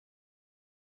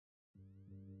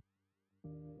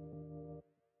What's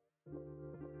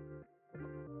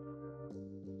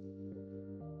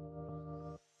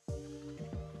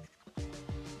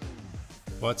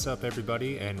up,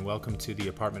 everybody, and welcome to the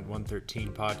Apartment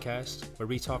 113 podcast, where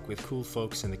we talk with cool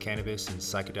folks in the cannabis and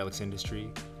psychedelics industry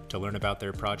to learn about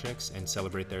their projects and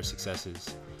celebrate their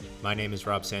successes. My name is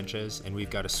Rob Sanchez, and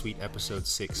we've got a sweet episode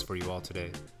 6 for you all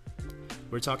today.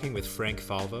 We're talking with Frank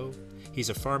Falvo. He's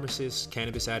a pharmacist,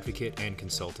 cannabis advocate, and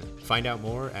consultant. Find out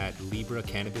more at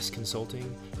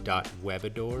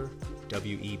libracannabisconsulting.webador,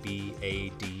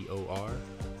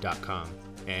 WEBADOR.com,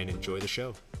 and enjoy the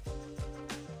show.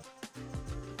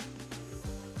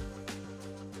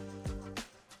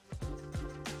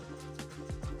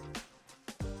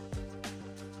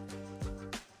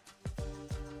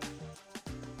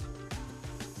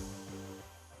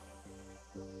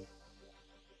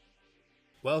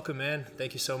 Welcome, man.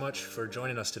 Thank you so much for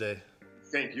joining us today.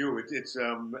 Thank you. It's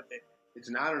an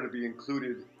honor to be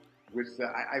included with.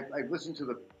 I've listened to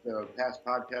the past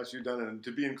podcasts you've done, and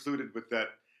to be included with that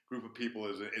group of people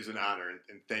is an honor.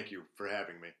 And thank you for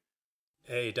having me.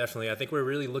 Hey, definitely. I think we're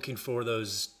really looking for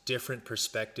those different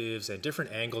perspectives and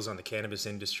different angles on the cannabis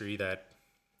industry that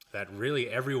really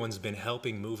everyone's been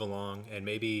helping move along, and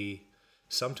maybe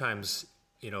sometimes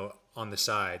on the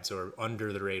sides or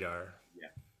under the radar.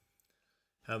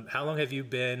 How long have you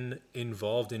been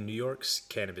involved in New York's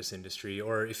cannabis industry?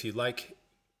 Or if you'd like,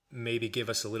 maybe give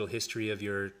us a little history of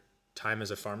your time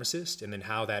as a pharmacist and then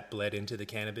how that bled into the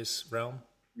cannabis realm?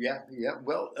 Yeah.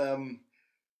 Well,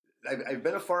 I've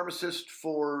been a pharmacist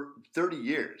for 30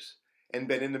 years and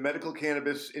been in the medical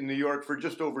cannabis in New York for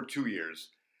just over 2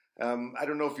 years. I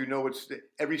don't know if you know,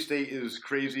 every state is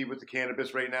crazy with the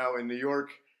cannabis right now. In New York,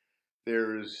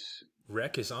 there's...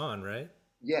 Rec is on, right?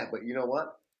 Yeah, but you know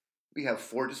what? We have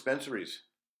 4 dispensaries.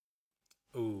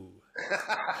 Ooh.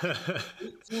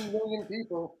 18 million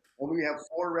people, and we have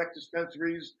 4 rec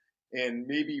dispensaries and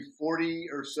maybe 40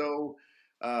 or so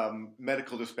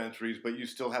medical dispensaries, but you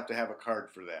still have to have a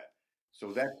card for that.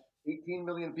 So that's 18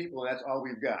 million people, and that's all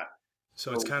we've got.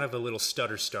 So it's kind of a little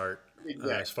stutter start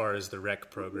as far as the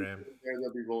rec program.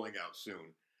 They'll be rolling out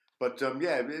soon. But I've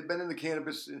been in the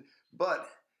cannabis, but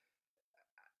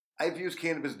I've used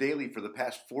cannabis daily for the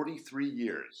past 43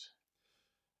 years.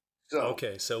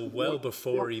 So well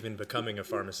before even becoming a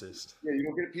pharmacist. Yeah, you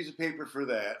don't get a piece of paper for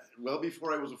that. Well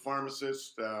before I was a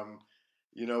pharmacist, I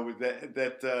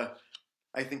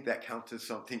think that counts as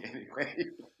something anyway.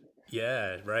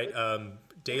 Yeah, right.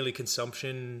 Daily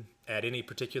consumption at any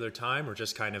particular time, or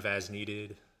just kind of as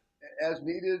needed? As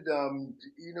needed.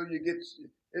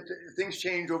 Things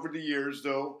change over the years,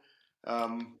 though.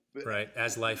 Right,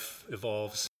 as life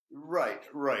evolves.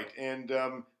 Right, and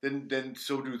then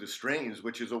so do the strains,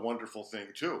 which is a wonderful thing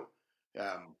too.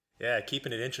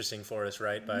 Keeping it interesting for us,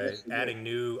 right? By adding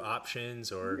new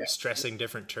options or stressing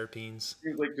different terpenes.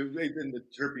 Seems like the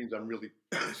terpenes, I'm really,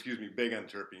 big on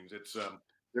terpenes. It's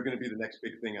they're going to be the next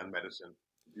big thing on medicine.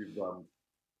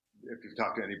 If you've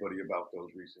talked to anybody about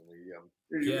those recently,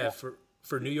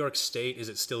 for New York State, is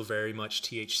it still very much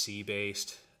THC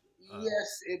based?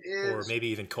 Yes, it is. Or maybe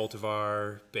even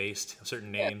cultivar based, certain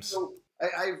names. So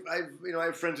I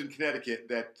have friends in Connecticut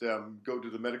that go to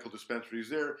the medical dispensaries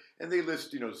there, and they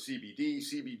list CBD,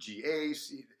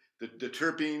 CBGA, the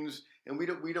terpenes, and we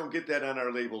don't get that on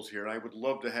our labels here. I would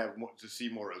love to see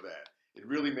more of that. It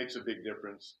really makes a big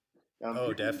difference.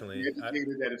 Definitely.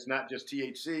 Educated that it's not just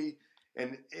THC,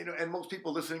 and most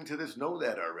people listening to this know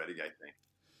that already, I think.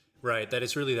 Right, that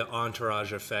it's really the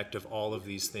entourage effect of all of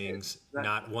these things,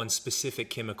 not one specific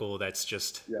chemical that's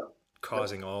just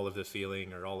causing all of the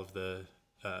feeling or all of the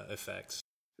effects. Is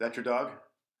that your dog?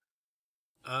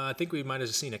 I think we might have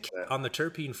seen on the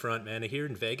terpene front, man. Here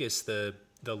in Vegas, the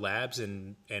labs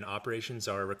and operations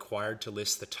are required to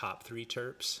list the top 3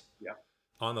 terps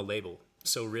on the label.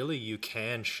 So really, you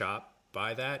can shop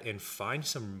by that and find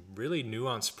some really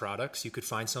nuanced products. You could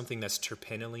find something that's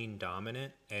terpenoline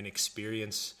dominant and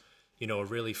experience a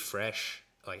really fresh,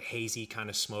 like hazy kind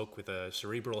of smoke with a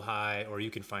cerebral high, or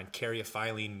you can find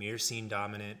caryophyllene, myrcene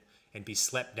dominant and be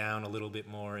slept down a little bit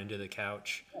more into the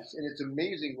couch. Yes, and it's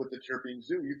amazing what the terpenes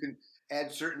do. You can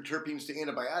add certain terpenes to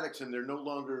antibiotics, and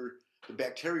the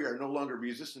bacteria are no longer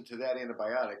resistant to that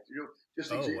antibiotic.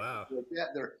 Wow. Like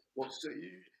that,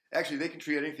 actually, they can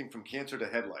treat anything from cancer to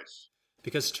head lice.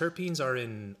 Because terpenes are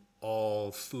in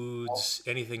all foods,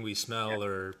 anything we smell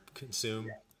or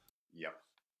consume.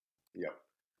 Yep.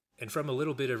 And from a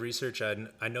little bit of research,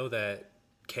 I know that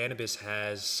cannabis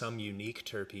has some unique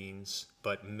terpenes,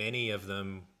 but many of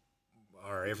them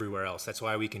are everywhere else. That's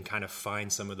why we can kind of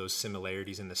find some of those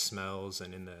similarities in the smells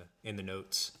and in the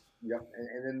notes. Yep,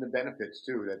 and then the benefits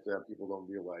too that people don't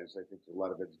realize. I think a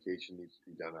lot of education needs to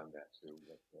be done on that too.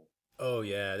 Oh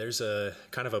yeah, there's a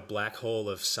kind of a black hole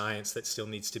of science that still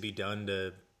needs to be done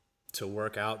to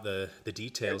work out the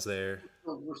details there.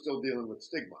 We're still dealing with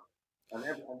stigma on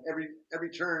every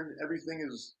turn. Everything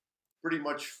is pretty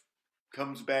much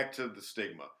comes back to the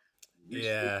stigma. Research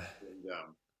Yeah.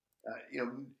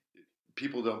 and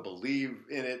people don't believe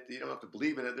in it. You don't have to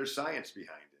believe in it. There's science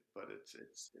behind it, but it's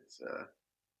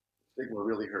stigma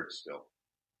really hurts still.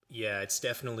 Yeah, it's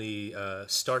definitely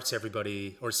starts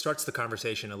everybody or starts the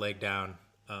conversation a leg down.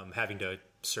 Having to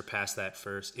surpass that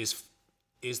first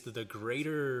is the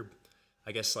greater,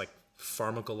 I guess, like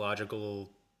pharmacological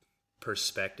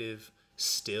perspective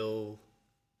still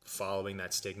following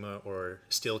that stigma or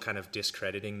still kind of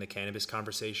discrediting the cannabis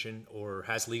conversation, or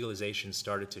has legalization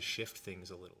started to shift things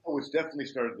a little? Oh, it's definitely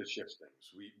started to shift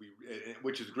things.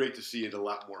 Which is great to see it a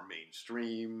lot more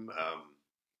mainstream.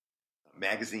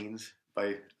 Magazines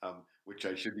by which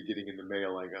I should be getting in the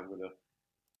mail. Like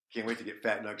can't wait to get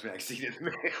Fat Nugs magazine in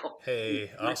the mail.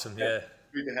 Hey, awesome! Yeah,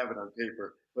 Great to have it on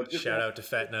paper. But just shout out to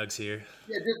Fat Nugs here.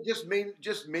 Yeah,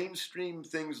 just mainstream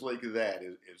things like that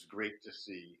is great to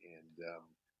see. And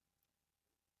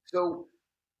so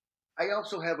I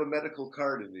also have a medical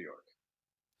card in New York.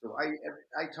 So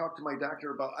I talk to my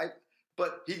doctor about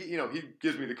but he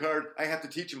gives me the card. I have to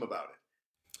teach him about it.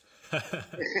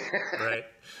 Right.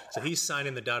 So he's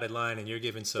signing the dotted line, and you're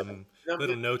giving some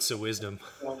little notes of wisdom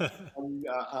on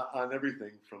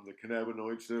everything from the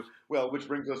cannabinoids to which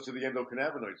brings us to the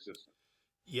endocannabinoid system.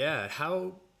 Yeah.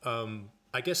 How?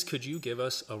 I guess could you give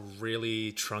us a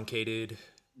really truncated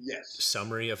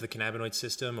summary of the cannabinoid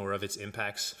system or of its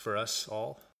impacts for us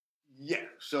all? Yeah.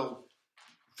 So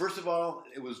first of all,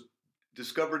 it was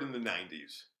discovered in the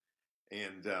 90s,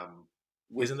 and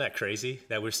isn't that crazy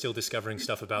that we're still discovering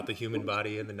stuff about the human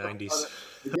body in the 90s?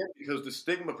 Again, because the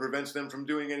stigma prevents them from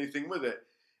doing anything with it.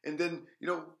 And then,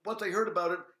 once I heard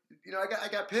about it, I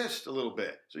got pissed a little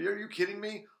bit. So are you kidding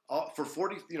me? For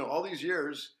 40, all these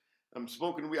years, I'm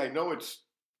smoking weed. I know it's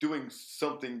doing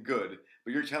something good,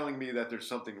 but you're telling me that there's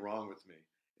something wrong with me.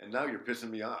 And now you're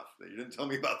pissing me off that you didn't tell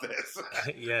me about this.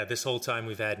 Yeah, this whole time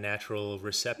we've had natural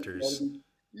receptors.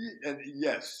 And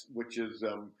yes, which is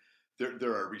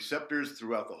there are receptors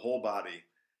throughout the whole body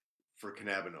for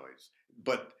cannabinoids,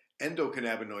 but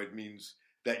endocannabinoid means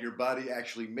that your body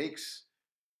actually makes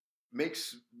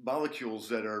molecules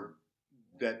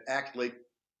that act like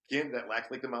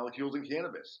the molecules in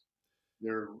cannabis.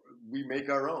 We make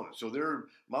our own, so there are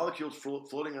molecules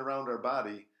floating around our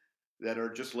body that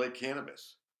are just like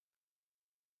cannabis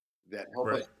that help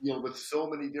us deal with so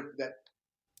many different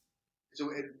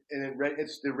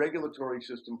it's the regulatory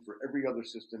system for every other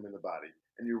system in the body,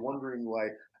 and you're wondering why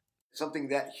something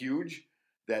that huge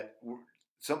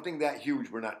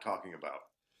we're not talking about.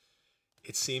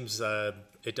 It seems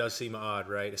it does seem odd,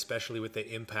 right? Especially with the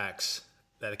impacts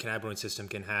that the cannabinoid system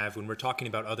can have when we're talking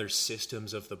about other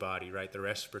systems of the body, right? The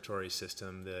respiratory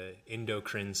system, the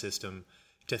endocrine system.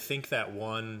 To think that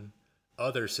one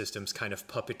other system's kind of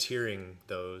puppeteering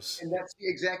those, and that's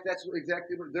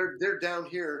exactly what they're down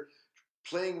here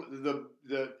playing with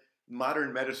the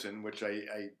modern medicine, which I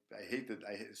hate that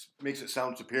it makes it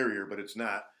sound superior, but it's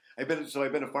not. I've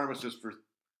been a pharmacist for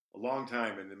a long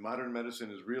time, and the modern medicine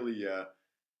is really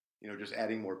just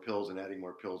adding more pills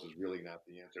is really not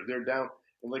the answer. They're down,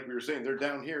 and like we were saying, they're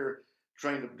down here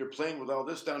they're playing with all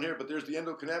this down here, but there's the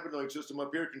endocannabinoid system up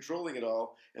here controlling it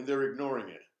all, and they're ignoring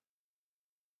it.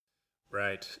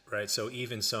 Right. So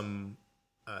even some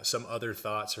other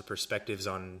thoughts or perspectives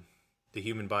on the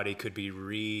human body could be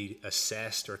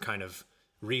reassessed or kind of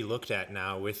re-looked at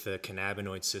now with the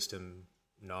cannabinoid system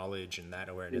knowledge and that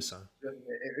awareness.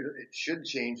 It should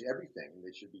change everything.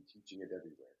 They should be teaching it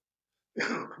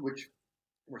everywhere, which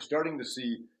we're starting to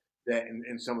see that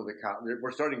in some of the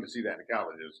we're starting to see that in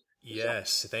colleges.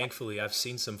 Yes, thankfully, I've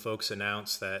seen some folks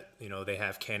announce that they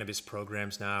have cannabis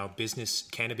programs now,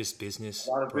 cannabis business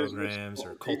programs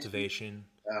or cultivation.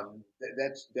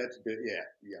 That's big,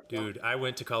 yeah. Dude, I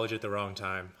went to college at the wrong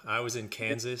time. I was in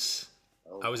Kansas.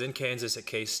 I was in Kansas at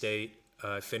K-State.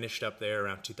 I finished up there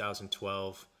around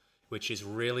 2012, which is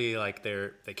really like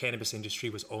the cannabis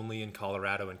industry was only in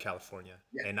Colorado and California.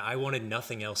 Yeah. And I wanted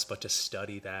nothing else but to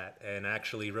study that, and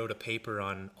actually wrote a paper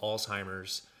on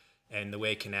Alzheimer's and the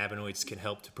way cannabinoids can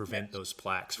help to prevent those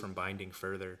plaques from binding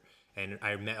further. And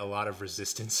I met a lot of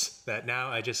resistance that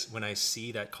now when I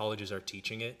see that colleges are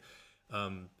teaching it,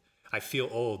 I feel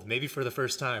old, maybe for the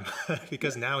first time,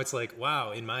 because now it's like,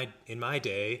 wow, in my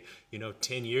day,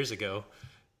 10 years ago,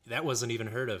 that wasn't even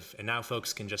heard of. And now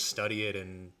folks can just study it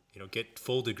and, get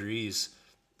full degrees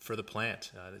for the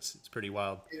plant. It's pretty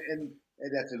wild. And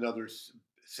that's another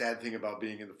sad thing about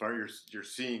being in the farm. You're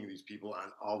seeing these people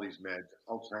on all these meds,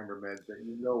 Alzheimer meds that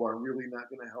are really not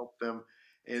going to help them,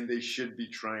 and they should be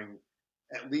trying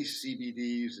at least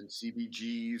CBDs and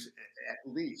CBGs at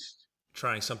least.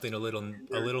 Trying something a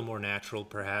little more natural,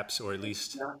 perhaps, or at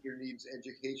least. Doctor needs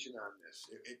education on this.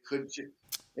 It could.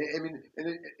 I mean,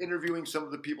 and interviewing some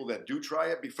of the people that do try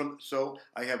it. So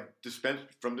I have dispensed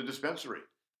from the dispensary.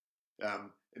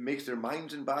 It makes their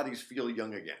minds and bodies feel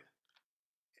young again.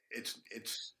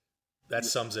 It's that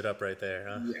sums it up right there,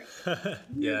 huh?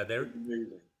 Yeah.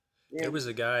 Yeah, there was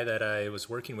a guy that I was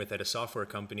working with at a software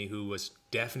company who was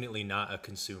definitely not a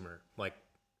consumer, like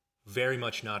very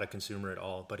much not a consumer at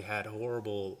all, but he had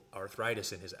horrible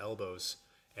arthritis in his elbows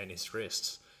and his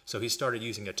wrists. So he started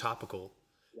using a topical.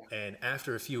 Yeah. And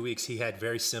after a few weeks, he had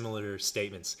very similar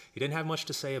statements. He didn't have much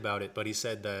to say about it, but he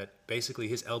said that basically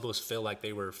his elbows feel like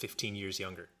they were 15 years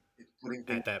younger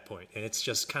at that point. And it's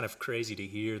just kind of crazy to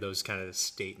hear those kind of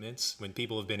statements when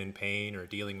people have been in pain or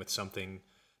dealing with something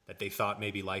that they thought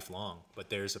may be lifelong.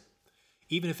 But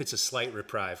even if it's a slight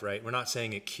reprieve, right? We're not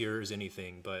saying it cures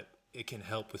anything, but it can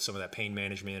help with some of that pain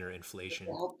management or inflammation.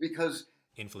 Well, because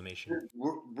inflammation.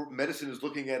 Medicine is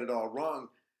looking at it all wrong.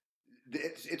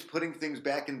 It's putting things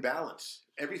back in balance.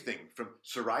 Everything from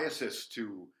psoriasis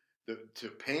to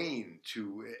pain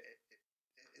to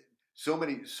so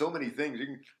many things.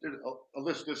 There's a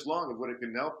list this long of what it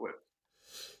can help with.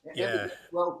 Yeah.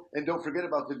 And don't forget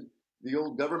about the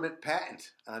old government patent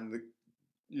on the.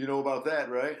 You know about that,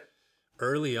 right?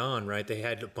 Early on, right, they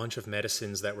had a bunch of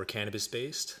medicines that were cannabis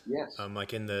based. Yes. Like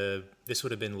this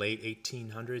would have been late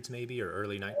 1800s maybe or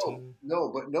early 19.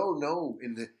 No.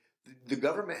 In the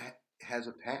government has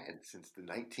a patent since the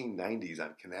 1990s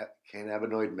on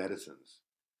cannabinoid medicines.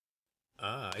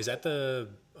 Is that the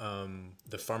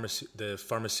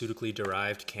pharmaceutically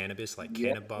derived cannabis, like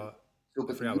Cannabis? So,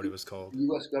 I forgot what it was called. The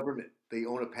U.S. government, they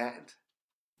own a patent.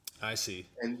 I see.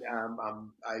 And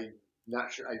I'm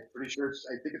not sure. I'm pretty sure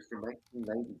I think it's from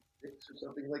 1996 or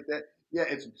something like that. Yeah,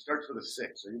 it starts with a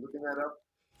 6. Are you looking that up?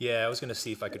 Yeah, I was going to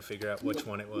see if I could figure out which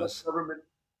one it was. US government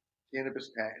cannabis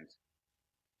patent.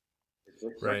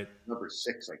 It's right. Number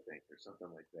 6, I think, or something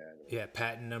like that. Yeah,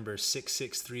 patent number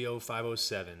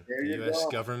 6630507. There you U.S.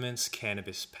 go. government's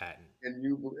cannabis patent.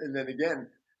 And then again,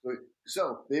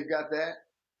 so they've got that.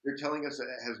 They're telling us that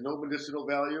it has no medicinal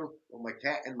value. Well, my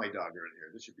cat and my dog are in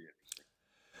here. This should be interesting.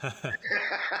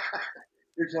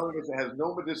 They're telling us it has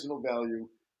no medicinal value.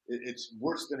 It's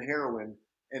worse than heroin,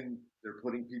 and they're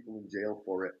putting people in jail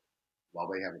for it while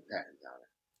they have a patent on it.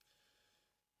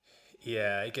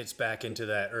 Yeah, it gets back into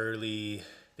the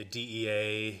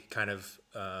DEA kind of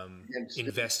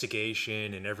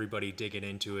investigation and everybody digging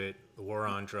into it, the war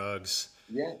on drugs.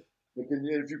 Yeah, but then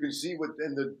if you can see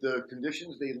the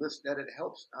conditions they list that it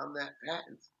helps on that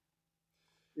patent.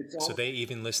 So they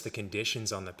even list the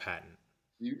conditions on the patent.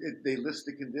 They list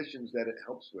the conditions that it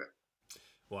helps with.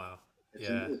 Wow.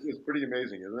 It's pretty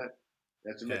amazing, isn't it?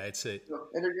 That's amazing. Yeah, it's it.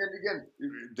 And again,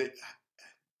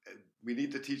 we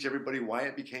need to teach everybody why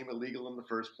it became illegal in the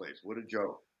first place. What a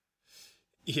joke.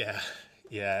 Yeah.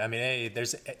 I mean, hey,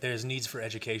 there's needs for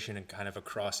education and kind of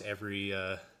across every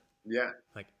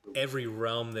every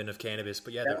realm then of cannabis.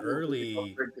 But yeah,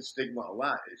 break the stigma a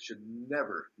lot. It should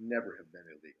never have been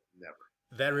illegal. Never.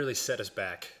 That really set us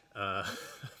back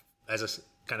as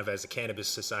a cannabis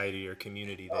society or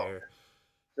community there.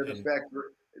 Set us back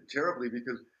terribly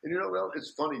because, and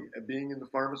it's funny being in the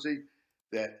pharmacy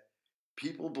that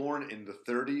people born in the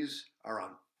 30s are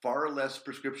on far less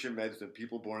prescription meds than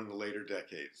people born in the later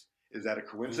decades. Is that a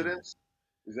coincidence?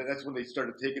 Is that's when they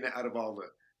started taking it out of all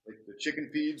the chicken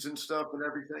feeds and stuff and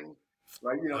everything?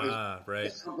 Right? Right.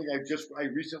 That's something I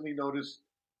recently noticed.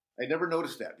 I never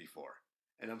noticed that before.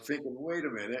 And I'm thinking, wait a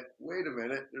minute.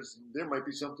 There might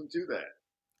be something to that.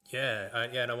 Yeah,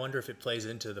 and I wonder if it plays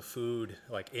into the food,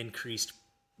 like increased,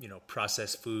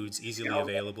 processed foods, easily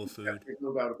available food.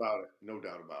 No doubt about it.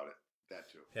 That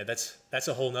too. Yeah, that's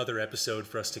a whole nother episode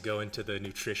for us to go into the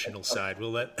nutritional side.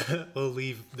 We'll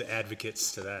leave the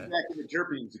advocates to that. Back to the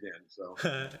terpenes again. So.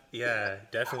 Yeah,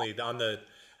 definitely on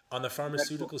the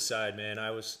pharmaceutical side, man. I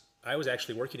was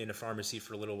actually working in a pharmacy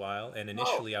for a little while, and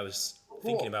initially I was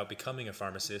thinking about becoming a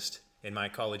pharmacist in my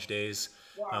college days.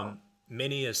 Wow.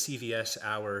 Many a CVS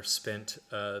hour spent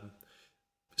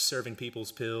serving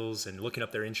people's pills and looking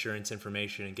up their insurance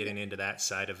information and getting into that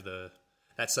side of the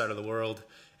world.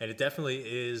 And it definitely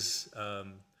is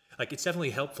it's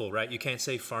definitely helpful, right? You can't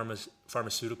say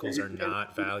pharmaceuticals are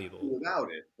not valuable without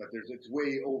it, but it's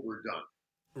way overdone.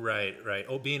 Right.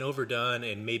 Being overdone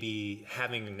and maybe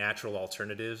having natural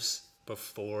alternatives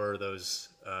before those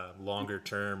longer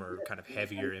term or kind of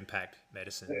heavier impact And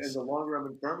medicines. the longer I'm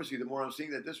in pharmacy, the more I'm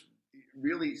seeing that this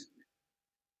really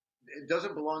it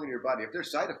doesn't belong in your body. If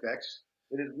there's side effects,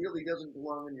 then it really doesn't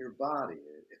belong in your body.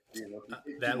 If you take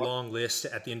too That much, long list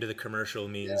at the end of the commercial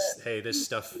means, yeah, hey, this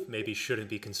stuff maybe shouldn't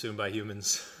be consumed by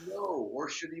humans. no, or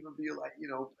should even be like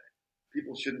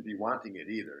people shouldn't be wanting it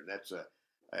either. And that's a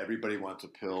everybody wants a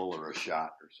pill or a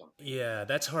shot or something. Yeah,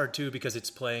 that's hard too because it's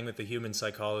playing with the human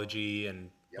psychology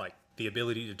and Yep. like the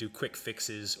ability to do quick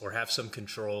fixes or have some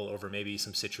control over maybe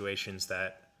some situations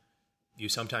that you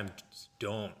sometimes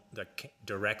don't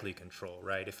directly control,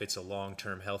 right? If it's a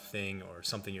long-term health thing or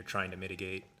something you're trying to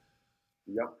mitigate.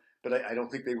 Yep. But I don't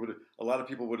think they would have. A lot of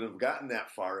people wouldn't have gotten that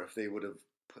far if they would have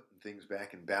put things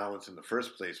back in balance in the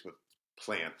first place with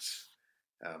plants.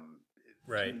 Um,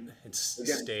 Right. It's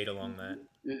again, stayed along that.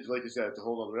 it's like you said, it's a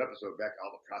whole other episode. Back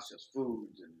all the processed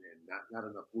foods and not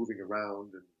enough moving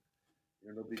around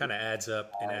and nobody Kind gets of adds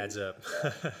up and adds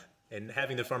up. And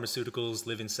having the pharmaceuticals,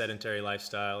 live in sedentary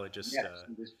lifestyle, it just, yes,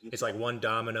 it's like one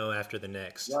domino after the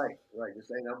next. right, right. Just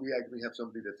saying, we actually have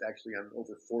somebody that's actually on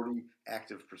over 40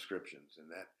 active prescriptions, and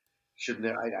that shouldn't.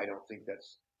 I don't think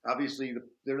that's obviously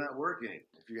they're not working.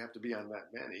 If you have to be on that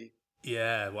many,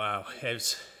 Yeah, wow.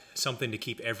 It's something to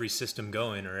keep every system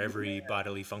going or every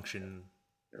bodily function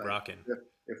and rocking.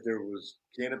 if there was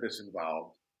cannabis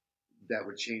involved, that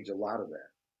would change a lot of that.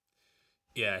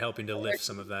 Yeah, helping to lift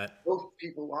some of that. Both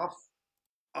people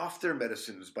off their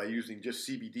medicines by using just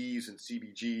CBDs and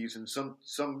CBGs and some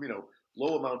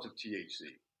low amounts of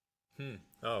THC.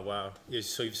 Oh wow!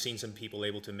 So you've seen some people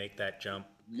able to make that jump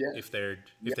Yeah, if they're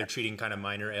treating kind of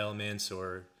minor ailments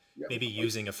or yeah. maybe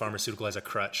using a pharmaceutical as a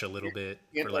crutch a little bit,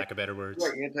 for lack of better words.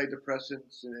 Right,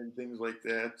 antidepressants and things like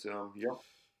that.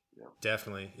 Yeah.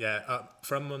 Definitely, yeah.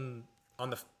 From on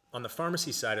the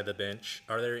pharmacy side of the bench,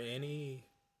 are there any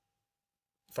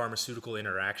pharmaceutical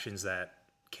interactions that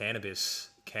cannabis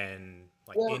can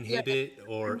like inhibit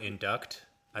or induct?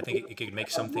 I think it could make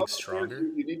something stronger.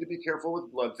 You need to be careful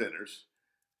with blood thinners.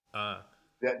 Uh,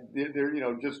 That they're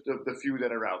just the few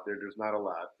that are out there. There's not a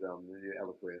lot.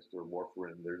 Eliquis or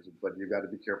warfarin. But you got to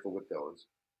be careful with those.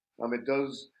 It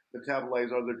does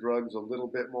metabolize other drugs a little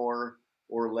bit more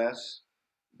or less,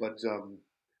 but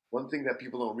one thing that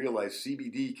people don't realize,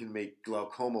 CBD can make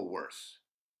glaucoma worse.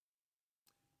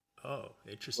 oh,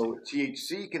 interesting. So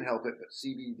THC can help it, but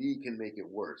CBD can make it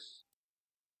worse.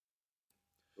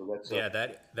 So that's Yeah,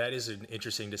 that is an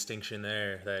interesting distinction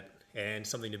there. And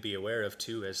something to be aware of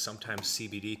too, as sometimes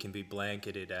CBD can be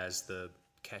blanketed as the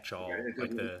catch-all,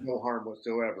 like no harm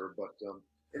whatsoever. But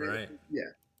right.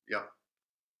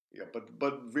 Yeah.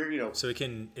 But very So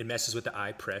it messes with the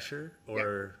eye pressure,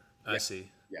 or I see.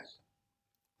 Yes.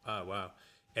 Oh wow.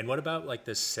 And what about like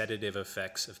the sedative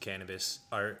effects of cannabis?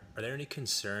 Are there any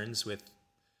concerns with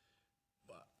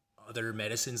other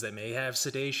medicines that may have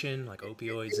sedation, like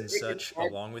opioids and such,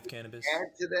 along with cannabis? Add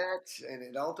to that, and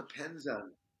it all depends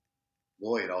on.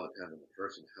 Boy, it all depends on the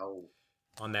person. How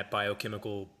on that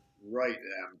biochemical right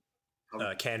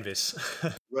canvas.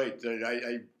 Right.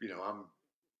 I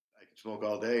can smoke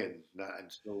all day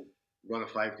and still run a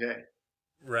 5K.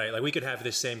 Right. Like we could have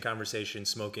this same conversation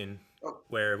smoking,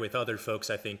 where with other folks,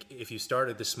 I think if you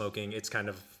started the smoking, it's kind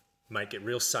of might get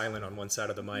real silent on one side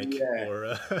of the mic, or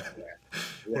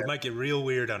or it might get real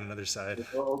weird on another side.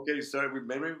 Okay, sorry.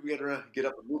 Maybe we gotta get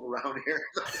up and move around here.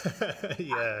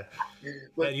 Yeah.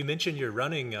 But you mentioned you're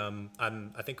running.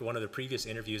 I think one of the previous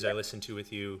interviews I listened to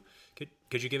with you.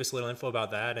 Could you give us a little info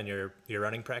about that and your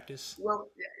running practice? Well,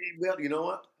 you know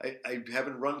what? I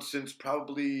haven't run since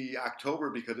probably October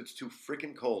because it's too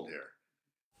freaking cold here.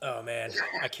 Oh man,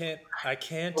 I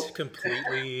can't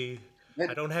completely.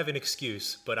 I don't have an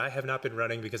excuse, but I have not been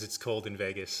running because it's cold in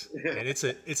Vegas, and it's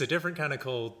a different kind of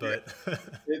cold. But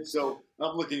and so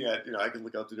I'm looking at I can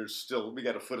look out there. We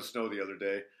got a foot of snow the other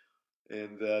day,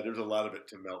 and there's a lot of it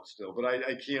to melt still. But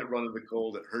I can't run in the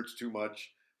cold. It hurts too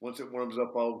much. Once it warms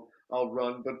up, I'll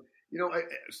run. But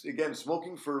again,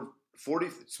 smoking for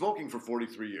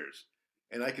 43 years,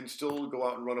 and I can still go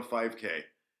out and run a 5K,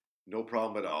 no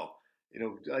problem at all.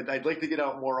 I'd like to get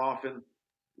out more often.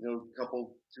 A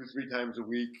couple, 2-3 times a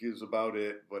week is about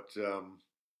it. But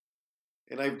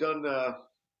and I've done a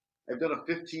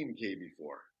 15K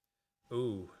before.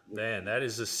 Ooh, man, that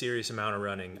is a serious amount of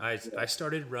running. I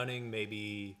started running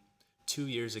maybe 2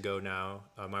 years ago now.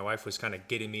 My wife was kind of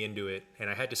getting me into it, and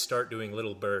I had to start doing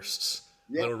little bursts.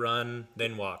 Little run,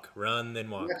 then walk, run, then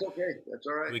walk. That's okay. That's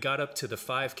all right. We got up to the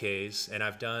 5Ks, and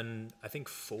I've done, I think,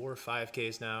 4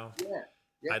 5Ks now. Yeah.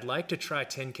 I'd like to try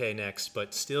 10K next,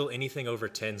 but still anything over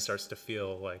 10 starts to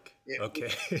feel like, okay,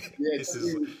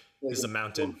 like is a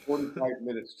mountain. 45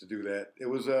 minutes to do that. It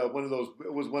was one of those.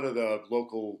 It was one of the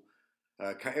local.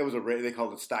 It was they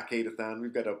called it Stockade-a-thon.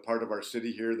 We've got a part of our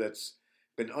city here that's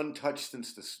been untouched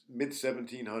since the mid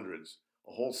 1700s.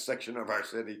 A whole section of our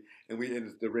city, and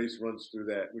the race runs through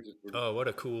that, which is pretty. Oh, what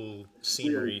a cool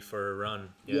scenery Really, for a run.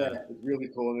 yeah, Yeah. it's really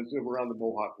cool, and we're on the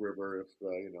Mohawk River. If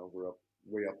we're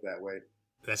way up that way.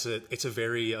 It's a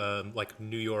very like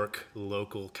New York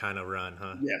local kind of run,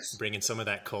 huh? Yes. Bringing some of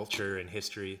that culture and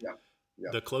history. Yeah. Yeah.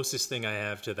 The closest thing I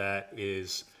have to that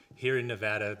is here in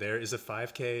Nevada. There is a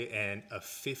 5K and a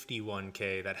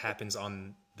 51K that happens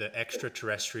on the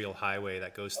extraterrestrial highway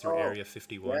that goes through Area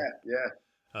 51. Yeah. Yeah.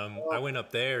 I went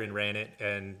up there and ran it,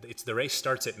 and the race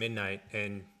starts at midnight,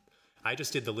 and I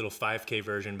just did the little 5K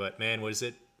version, but man, was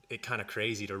it kind of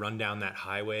crazy to run down that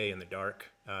highway in the dark,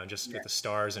 just with the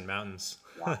stars and mountains.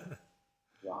 Wow.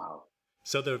 Wow.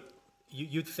 So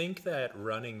you'd think that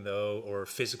running though, or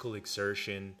physical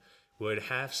exertion, would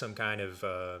have some kind of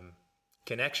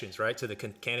connections, right, to the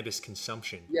cannabis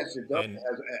consumption. Yes, it does. And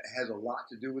It has a lot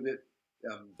to do with it.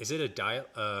 is it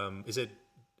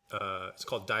it's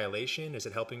called dilation? Is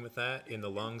it helping with that in the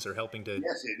lungs, or helping to?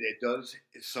 Yes, it does.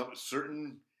 It's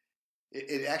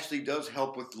It actually does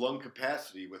help with lung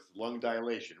capacity, with lung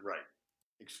dilation, right?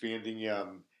 Expanding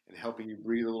and helping you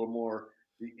breathe a little more.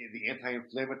 The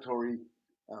anti-inflammatory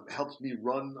helps me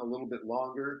run a little bit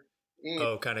longer.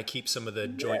 And, kind of keep some of the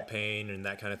joint pain and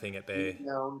that kind of thing at bay.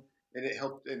 Down, and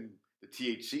and the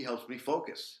THC helps me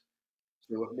focus.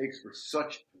 So it makes for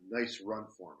such a nice run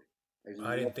for me.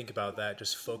 I didn't think about that.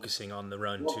 Just focusing on the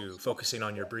run too, focusing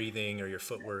on your breathing or your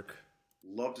footwork.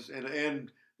 Love to,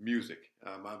 and music.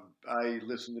 I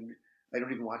listen to. I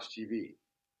don't even watch TV.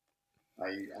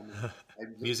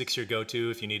 Music's your go-to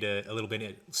if you need a little bit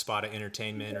of spot of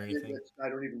entertainment or anything. I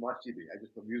don't even watch TV. I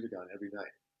just put music on every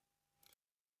night.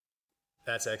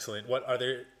 That's excellent. What are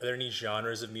there any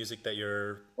genres of music that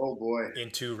you're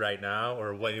into right now,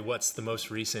 or what's the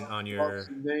most recent on your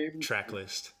track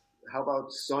list? How about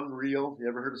Sunreal? You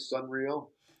ever heard of Sunreal?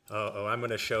 Oh, I'm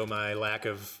going to show my lack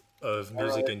of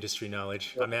music industry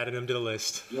knowledge. I'm adding them to the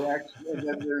list. And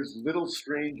then there's Little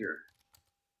Stranger.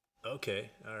 Okay,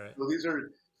 all right. So these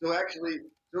are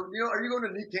are you going to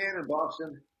NECANN in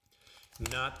Boston?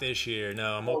 Not this year.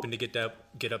 No, I'm hoping to get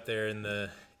up there in the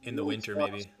winter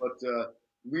maybe. But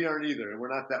we aren't either, and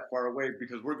we're not that far away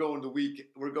because we're going the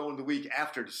week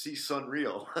after to see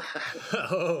Sunreal.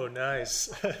 Oh,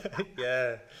 nice.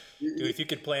 Yeah. Dude, if you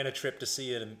could plan a trip to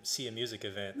see a music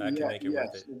event, that can make it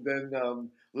worth it. And then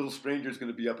Little Stranger is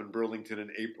going to be up in Burlington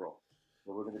in April.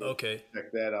 So we're going to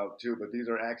check that out too. But these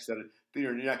are acts that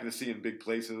you're not going to see in big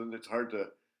places, and it's hard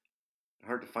to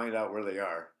find out where they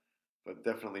are. But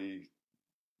definitely,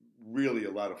 really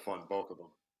a lot of fun, both of them.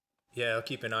 Yeah, I'll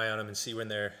keep an eye on them and see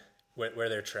when where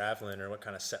they're traveling or what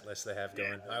kind of set list they have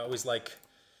going.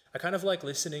 I kind of like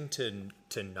listening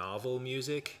to novel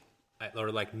music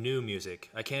or like new music.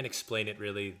 I can't explain it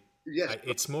really. Yes.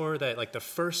 It's more that like the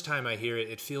first time I hear it,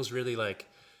 it feels really like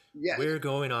we're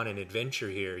going on an adventure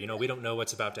here. We don't know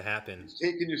what's about to happen. It's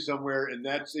taking you somewhere, and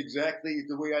that's exactly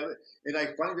the way and I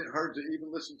find it hard to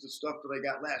even listen to stuff that I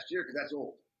got last year because that's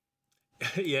old.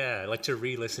 Yeah, like to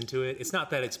re-listen to it. It's not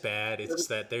that it's bad. It's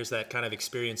that there's that kind of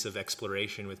experience of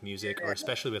exploration with music, or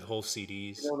especially with whole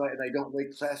CDs. And I don't like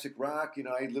classic rock.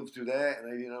 I lived through that,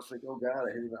 and it's like, oh God,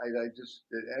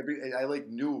 I like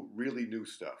really new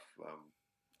stuff.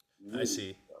 I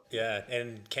see. Yeah,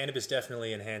 and cannabis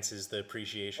definitely enhances the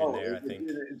appreciation there. I think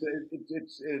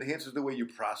it enhances the way you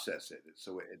process it.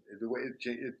 So it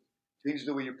changes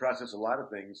the way you process a lot of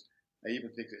things. I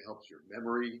even think it helps your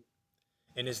memory.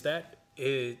 And is the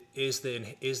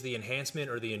enhancement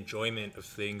or the enjoyment of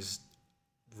things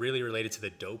really related to the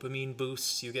dopamine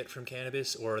boosts you get from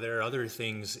cannabis, or are there other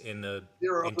things in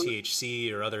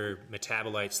THC or other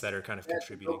metabolites that are kind of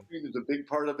contributing? Dopamine is a big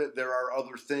part of it. There are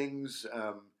other things.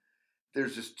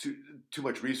 There's just too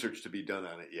much research to be done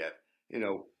on it yet.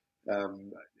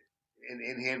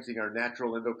 Enhancing our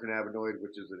natural endocannabinoid,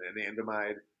 which is an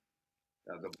anandamide,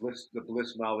 the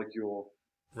bliss molecule.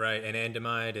 Right, an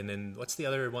and then what's the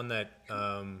other one that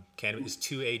cannabis is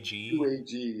 2AG?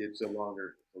 2AG, it's a long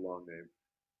name.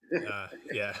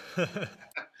 Yeah.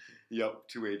 Yep,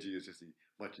 2AG is just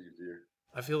much easier.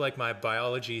 I feel like my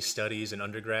biology studies in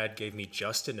undergrad gave me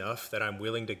just enough that I'm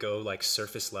willing to go like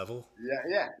surface level.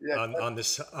 Yeah. On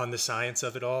the science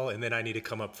of it all, and then I need to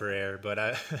come up for air. But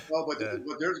but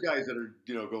there's guys that are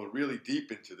going really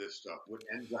deep into this stuff. What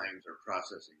enzymes are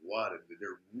processing what, and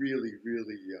they're really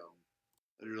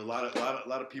there's a lot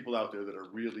of people out there that are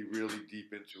really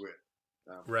deep into it.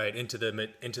 Right, into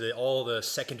the all the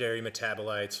secondary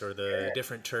metabolites or the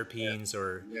different terpenes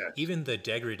or even the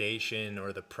degradation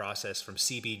or the process from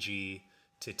CBG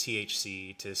to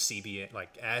THC to CBN,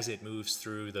 like as it moves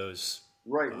through those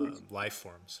life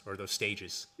forms or those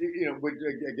stages. But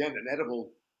again, an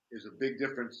edible is a big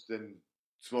difference than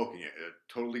smoking it.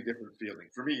 A totally different feeling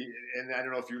for me. And I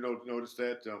don't know if you noticed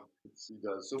that. He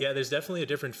does. So Yeah, there's definitely a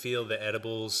different feel. The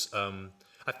edibles,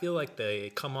 I feel like they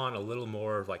come on a little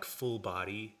more like full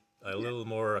body, a little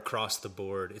more across the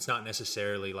board. It's not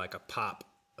necessarily like a pop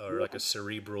or like a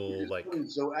cerebral like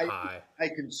so high. I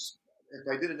can, if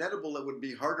I did an edible, it would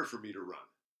be harder for me to run.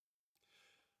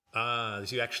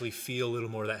 So you actually feel a little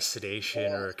more of that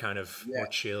sedation or kind of more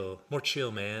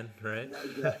chill, man, right?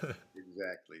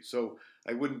 Exactly. So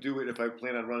I wouldn't do it if I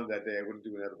plan on running that day. I wouldn't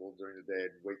do an edible during the day.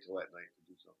 I'd wait till that night to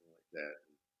do something like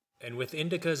that. And with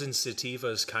indicas and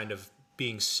sativas kind of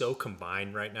being so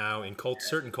combined right now in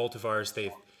certain cultivars,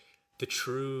 the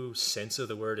true sense of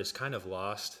the word is kind of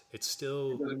lost. It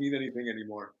doesn't mean anything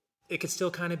anymore. It can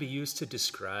still kind of be used to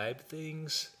describe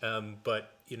things,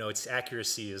 but its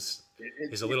accuracy is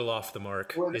a little off the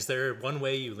mark. Is there one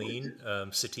way you lean,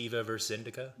 sativa versus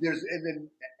indica? And then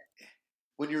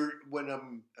when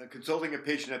I'm consulting a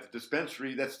patient at the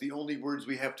dispensary, that's the only words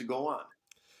we have to go on.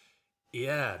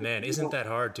 Yeah, man, isn't that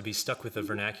hard to be stuck with the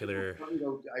vernacular?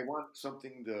 I want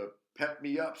something to pep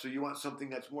me up, so you want something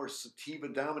that's more sativa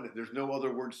dominant. There's no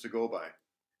other words to go by.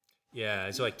 Yeah,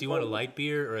 it's like, do you want a light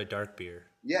beer or a dark beer?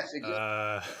 Yes,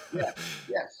 exactly.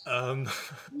 Yes.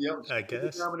 I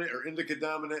guess. Dominant or indica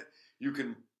dominant, you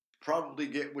can probably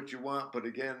get what you want, but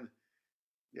again,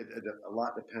 a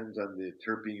lot depends on the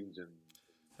terpenes and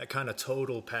that kind of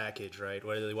total package, right?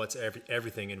 What's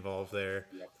everything involved there?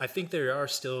 Yep. I think there are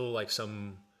still like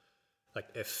some like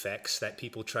effects that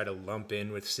people try to lump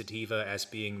in with sativa as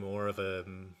being more of a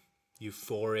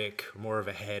euphoric, more of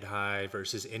a head high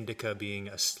versus indica being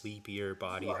a sleepier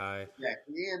body high.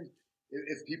 Exactly. And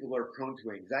if people are prone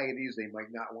to anxieties, they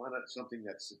might not want something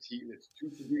that's too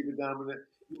sativa dominant.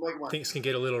 You might want things can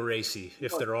get a little racy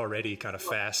if they're already kind of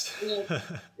fast.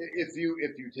 if you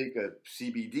take a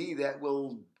CBD, that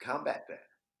will combat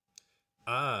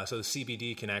that. So the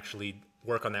CBD can actually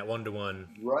work on that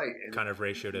 1-to-1 kind of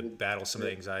ratio to battle some of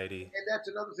the anxiety. And that's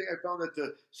another thing I found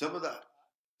that some of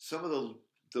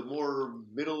the more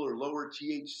middle or lower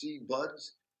THC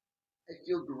buds, I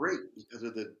feel great because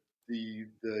of the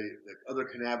other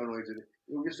cannabinoids. It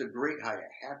was just a great high,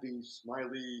 a happy,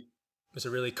 smiley. It's a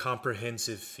really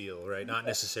comprehensive feel, right? Not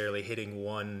necessarily hitting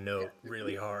one note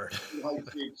really hard. Like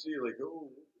THC, like, oh,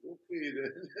 okay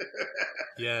then.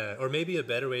 Yeah, or maybe a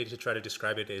better way to try to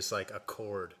describe it is like a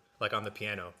chord, like on the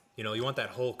piano. You want that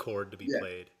whole chord to be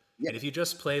played. Yeah. And if you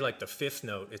just play like the fifth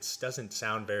note, it doesn't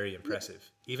sound very impressive,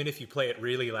 even if you play it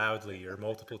really loudly or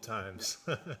multiple times.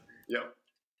 Yep.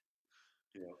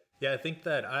 Yeah, I think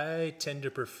that I tend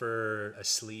to prefer a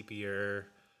sleepier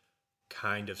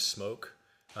kind of smoke.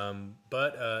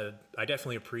 But I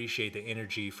definitely appreciate the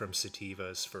energy from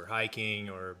sativas for hiking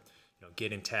or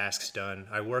getting tasks done.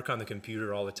 I work on the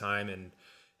computer all the time, and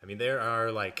I mean there are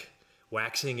like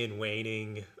waxing and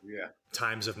waning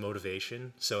times of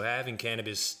motivation. So having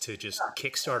cannabis to just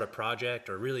kickstart a project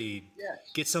or really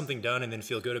get something done and then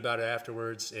feel good about it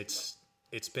afterwards, it's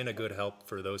been a good help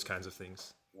for those kinds of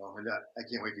things. Well, I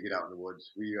can't wait to get out in the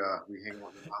woods. We hang out in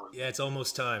the mountains. Yeah, it's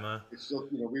almost time, huh? It's still,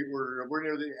 we're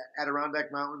near the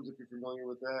Adirondack Mountains, if you're familiar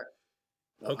with that.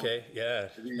 Okay, yeah.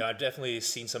 I've definitely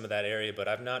seen some of that area, but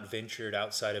I've not ventured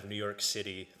outside of New York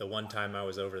City the one time I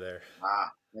was over there.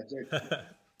 That's it.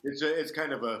 It's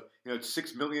kind of it's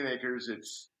 6 million acres.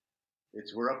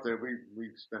 We're up there. We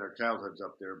spent our childhoods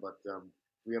up there, but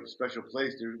we have a special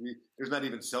place. There's not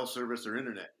even cell service or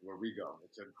internet where we go.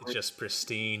 It's just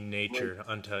pristine nature,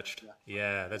 untouched.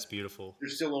 Yeah, that's beautiful.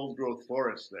 There's still old growth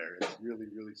forests there. It's really,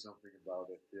 really something about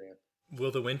it. Yeah.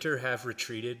 Will the winter have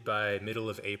retreated by middle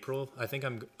of April? I think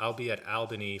I'll be at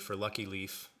Albany for Lucky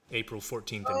Leaf, April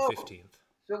 14th and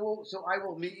 15th. So I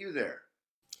will meet you there.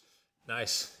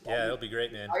 Nice. Yeah, it'll be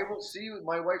great, man. I will see you.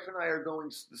 My wife and I are going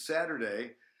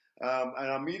Saturday,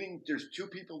 and I'm meeting. There's two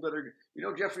people that are.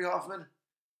 Jeffrey Hoffman.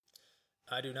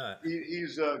 I do not.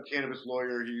 He's a cannabis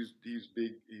lawyer. He's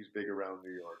big. He's big around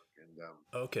New York.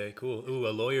 And okay, cool. Ooh,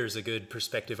 a lawyer's a good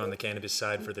perspective on the cannabis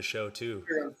side for the show too.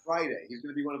 Here on Friday, he's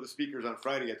going to be one of the speakers on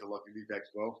Friday at the Lucky Leaf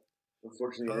Expo.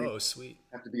 Unfortunately, sweet.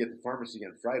 Have to be at the pharmacy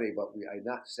on Friday, but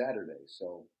not Saturday.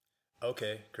 So.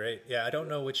 Okay, great. Yeah, I don't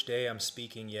know which day I'm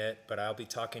speaking yet, but I'll be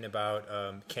talking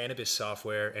about cannabis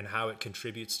software and how it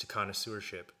contributes to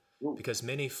connoisseurship. Ooh. Because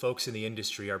many folks in the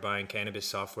industry are buying cannabis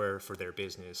software for their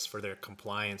business, for their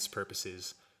compliance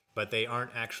purposes, but they aren't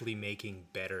actually making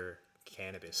better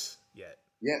cannabis yet.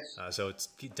 Yes. So it's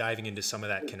diving into some of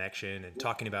that connection and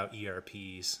talking about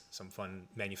ERPs, some fun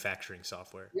manufacturing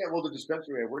software. Yeah. Well, the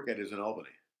dispensary I work at is in Albany.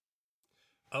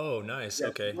 Oh, nice. Yes.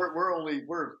 Okay.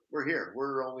 We're here.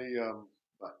 We're only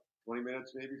about 20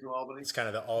 minutes maybe from Albany. It's kind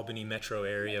of the Albany metro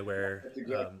area where, That's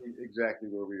exactly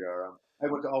where we are. I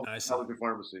went to Albany I see. College of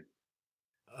Pharmacy.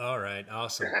 All right.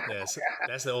 Awesome. Yes.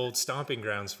 That's the old stomping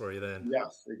grounds for you then.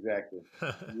 Yes, exactly.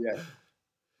 Yes,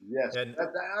 yes. And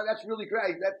That's really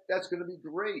great. That's going to be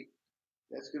great.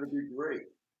 That's going to be great.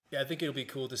 yeah, I think it'll be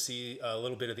cool to see a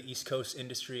little bit of the East Coast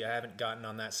industry. I haven't gotten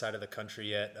on that side of the country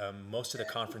yet. Most of the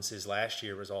conferences last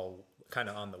year was all kind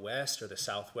of on the West or the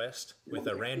Southwest, with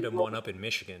a random one up in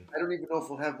Michigan. I don't even know if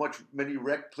we'll have many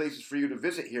rec places for you to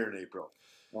visit here in April.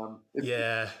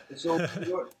 Yeah. So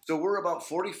we're about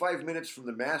 45 minutes from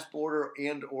the Mass border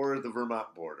and or the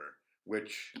Vermont border,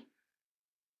 which,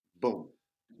 boom.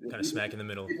 Kind of smack in the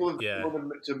middle. People have Yeah.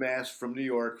 gone to Mass from New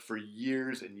York for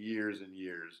years and years and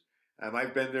years.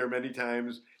 I've been there many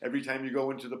times. Every time you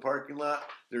go into the parking lot,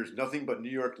 there's nothing but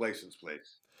New York license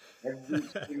plates. Every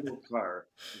single car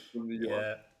is from New York.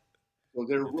 Yeah. So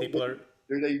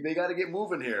they got to get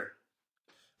moving here.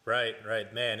 Right,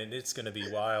 man, and it's going to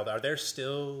be wild. Are there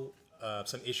still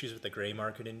some issues with the gray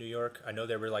market in New York? I know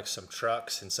there were like some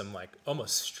trucks and some like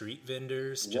almost street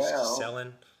vendors just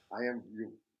selling. I'm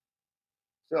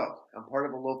part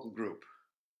of a local group.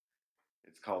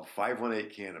 It's called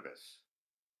 518 Cannabis.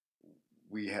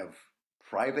 We have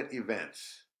private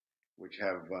events, which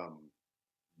have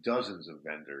dozens of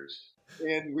vendors.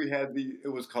 And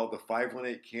it was called the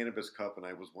 518 Cannabis Cup, and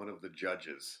I was one of the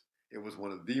judges. It was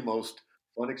one of the most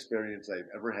fun experience I've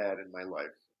ever had in my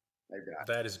life.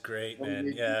 That is great,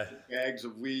 man. Yeah. Bags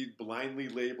of weed, blindly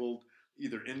labeled,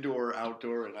 either indoor or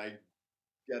outdoor, and I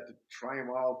got to try them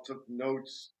all, took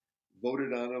notes,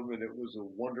 voted on them, and it was a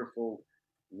wonderful,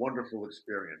 wonderful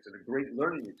experience, and a great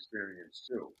learning experience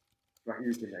too.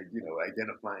 You can,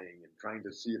 identifying and trying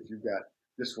to see if you got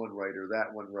this one right or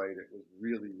that one right. It was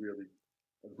really, really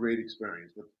a great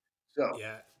experience.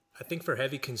 Yeah, I think for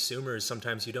heavy consumers,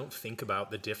 sometimes you don't think about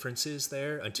the differences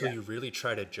there until you really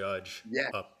try to judge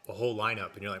a whole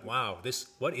lineup, and you're like, "Wow,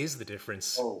 what is the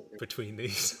difference between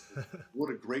these?" What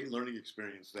a great learning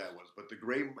experience that was! But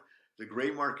the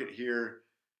gray market here,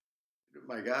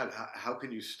 my God, how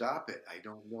can you stop it? I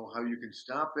don't know how you can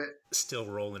stop it. Still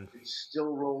rolling. It's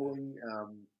still rolling.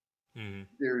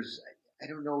 I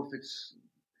don't know if it's.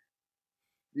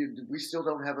 We still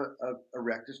don't have a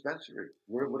rec dispensary.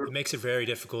 It makes it very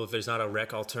difficult if there's not a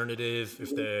rec alternative,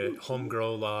 if the home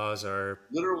grow laws are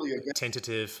literally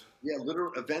tentative. Yeah,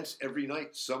 literal events every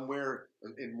night somewhere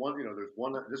in one, there's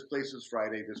one, this place is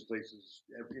Friday, this place is,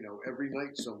 every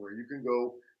night somewhere. You can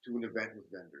go to an event with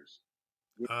vendors.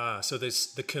 So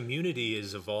the community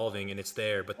is evolving and it's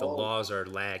there, but the laws are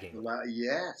lagging.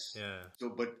 Yes. Yeah.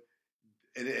 So,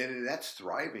 and that's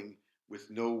thriving with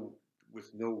no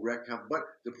rec comp, but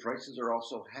the prices are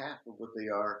also half of what they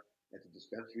are at the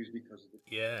dispensaries because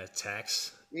of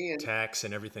tax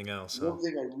and everything else. One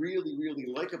thing I really, really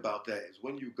like about that is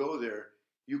when you go there,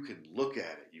 you can look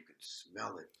at it, you can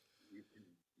smell it.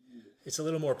 It's a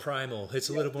little more primal. It's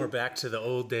a little more back to the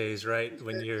old days, right?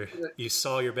 When you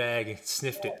saw your bag and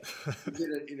sniffed it.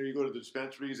 You go to the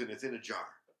dispensaries and it's in a jar.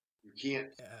 You can't.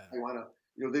 I want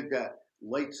to. They've got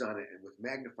lights on it and with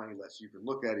magnifying glass, you can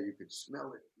look at it, you can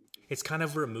smell it. It's kind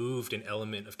of removed an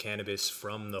element of cannabis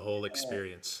from the whole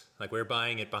experience. Like we're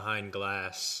buying it behind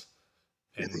glass,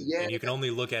 and you can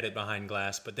only look at it behind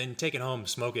glass. But then take it home,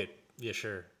 smoke it. Yeah,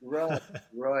 sure. Right.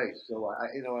 So I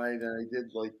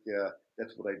did like.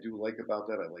 That's what I do like about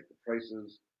that. I like the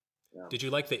prices. Did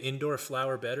you like the indoor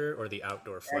flower better or the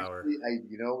outdoor flower? Actually,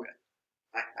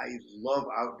 I love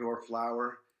outdoor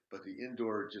flower, but the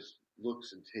indoor just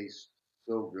looks and tastes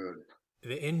so good.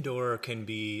 The indoor can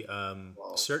be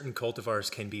certain cultivars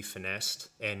can be finessed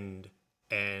and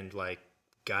like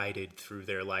guided through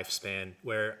their lifespan.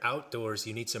 Where outdoors,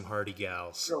 you need some hardy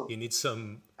gals. You need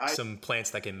some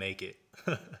plants that can make it.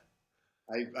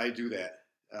 I do that.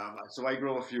 So I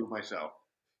grow a few myself.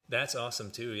 That's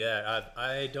awesome too. Yeah,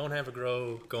 I don't have a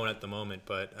grow going at the moment,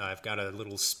 but I've got a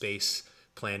little space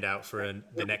planned out for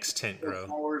the next tent grow.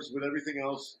 Flowers with everything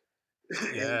else.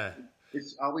 Yeah,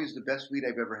 it's always the best weed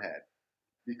I've ever had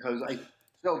because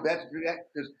all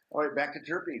right, back to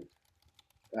terpenes.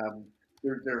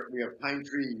 We have pine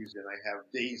trees and I have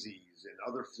daisies and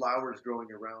other flowers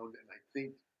growing around, and I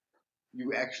think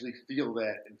you actually feel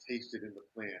that and taste it in the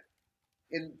plant.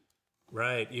 And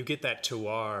right, you get that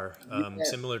terroir,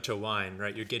 similar to wine,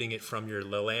 right? You're getting it from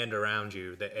the land around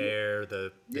you, the air,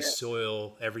 the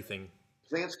soil, everything.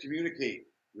 Plants communicate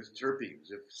with terpenes.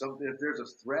 If there's a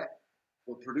threat,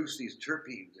 will produce these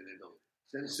terpenes, and it'll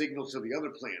send signals to the other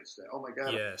plants that, oh my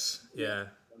God, Yes. Yeah.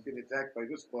 I'm getting attacked by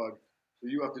this bug, so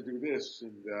you have to do this,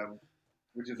 and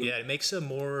which is Yeah. It makes a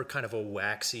more kind of a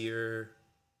waxier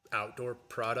outdoor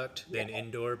product than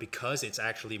indoor because it's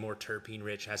actually more terpene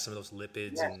rich, has some of those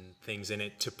lipids and things in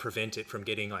it to prevent it from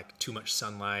getting like too much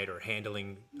sunlight or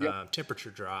handling temperature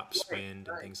drops, wind,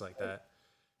 and things like that.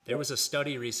 There was a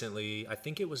study recently, I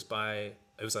think it was a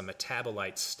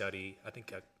metabolite study, I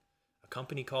think a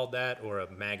company called that, or a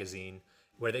magazine,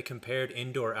 where they compared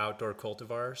indoor outdoor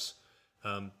cultivars,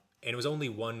 and it was only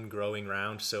one growing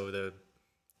round, so the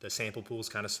sample pool is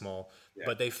kind of small,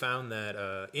 but they found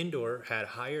that indoor had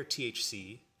higher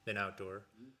THC than outdoor,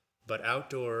 but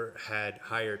outdoor had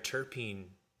higher terpene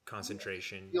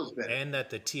concentration, and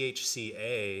that the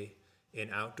THCA in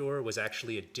outdoor was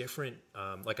actually a different,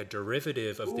 like a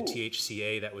derivative of the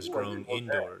THCA that was grown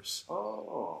indoors.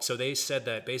 So they said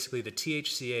that basically the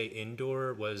THCA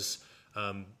indoor was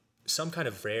some kind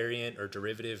of variant or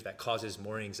derivative that causes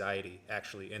more anxiety,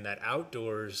 actually, and that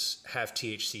outdoors have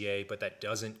THCA, but that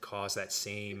doesn't cause that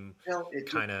same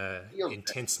kind of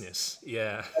intenseness.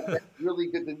 Yeah. That's really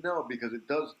good to know, because it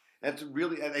does. That's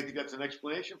really, I think that's an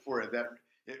explanation for it, that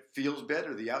it feels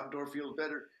better. The outdoor feels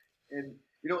better. And,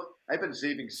 I've been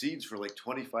saving seeds for like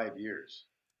 25 years.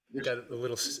 You got a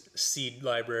little seed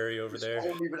library over there.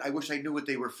 I wish I knew what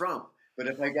they were from. But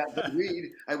if I got the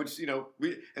weed, I would,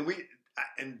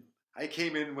 and I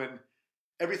came in when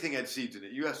everything had seeds in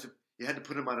it. You had to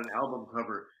put them on an album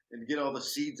cover and get all the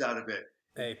seeds out of it.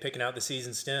 Hey, picking out the seeds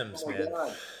and stems, man.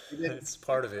 God. That's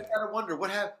part of it. I gotta wonder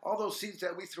all those seeds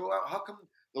that we throw out. How come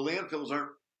the landfills aren't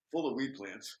full of weed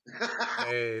plants?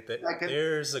 Hey,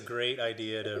 there's a great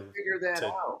idea to figure that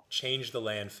out. Change the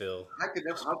landfill. I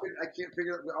can't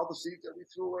figure out all the seeds that we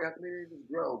threw away. How can they even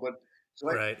grow? But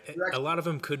right, a lot of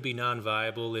them could be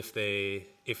non-viable if the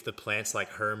plants like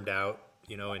hermed out,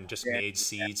 and just made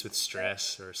seeds with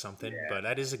stress or something. Yeah. But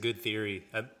that is a good theory.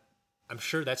 I'm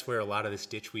sure that's where a lot of this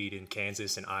ditchweed in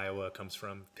Kansas and Iowa comes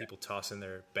from. People toss in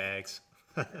their bags.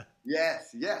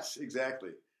 Yes, exactly.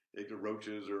 Like the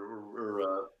roaches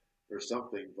or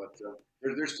something, but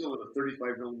they're still in a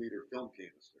 35 millimeter film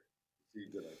canister.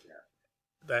 Seeds that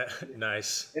I have.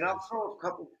 Nice. And I'll throw a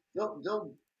couple.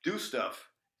 They'll do stuff.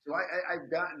 So I've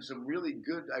gotten some really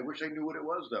good. I wish I knew what it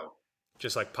was though.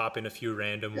 Just like pop in a few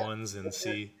random ones and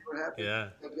see. What happens. Yeah.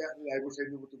 I wish I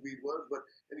knew what the weed was,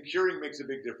 and curing makes a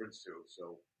big difference too.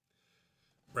 So.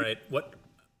 Right.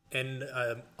 And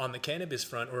on the cannabis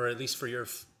front, or at least for your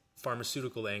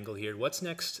pharmaceutical angle here, what's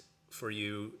next for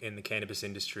you in the cannabis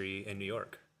industry in New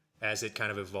York as it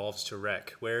kind of evolves to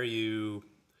rec? Where are you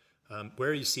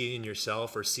seeing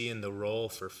yourself or seeing the role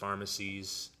for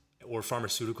pharmacies or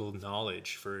pharmaceutical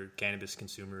knowledge for cannabis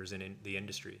consumers and in the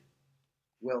industry?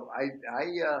 Well, I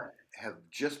have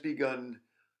just begun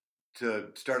to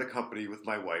start a company with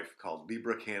my wife called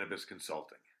Libra Cannabis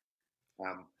Consulting.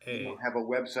 I have a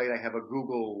website. I have a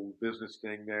Google business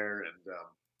thing there, and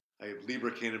I have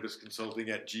Libra Cannabis Consulting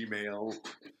at Gmail.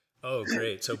 Oh,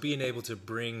 great! So being able to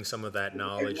bring some of that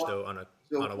knowledge, though, on a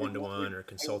one-to-one or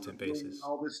consultant basis,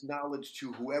 all this knowledge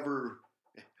to whoever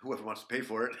wants to pay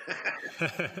for it.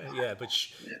 Yeah, but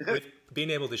with being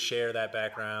able to share that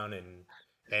background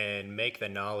and make the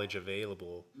knowledge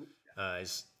available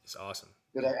is awesome.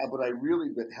 But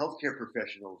healthcare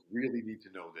professionals really need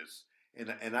to know this,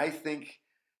 and I think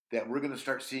that we're going to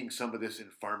start seeing some of this in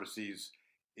pharmacies.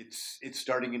 It's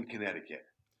starting in Connecticut.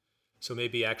 So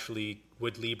maybe actually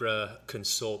would Libra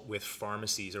consult with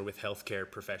pharmacies or with healthcare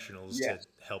professionals to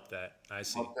help that? I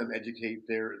see. Help them educate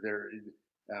their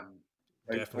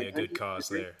definitely a good cause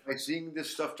there. By seeing this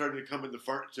stuff starting to come into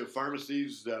to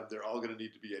pharmacies, they're all going to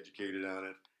need to be educated on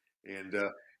it. And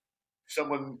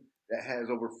someone that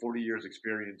has over 40 years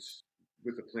experience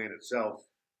with the plant itself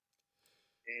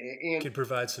and can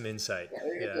provide some insight.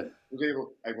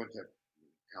 I went to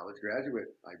college graduate.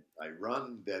 I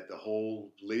run that the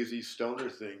whole lazy stoner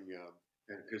thing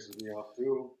kind of pisses me off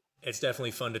too. It's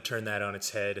definitely fun to turn that on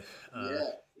its head.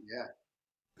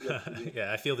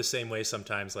 Yeah, I feel the same way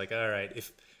sometimes. Like, all right,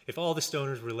 if all the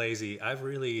stoners were lazy, I've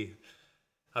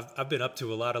been up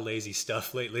to a lot of lazy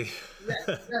stuff lately.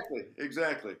 Yeah,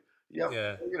 exactly. Yep.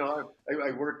 Yeah.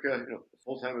 I work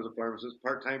full time as a pharmacist,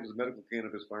 part time as a medical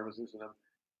cannabis pharmacist, and I'm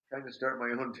trying to start my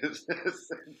own business.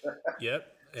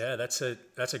 Yep. Yeah, that's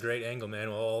a great angle, man.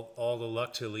 Well, all the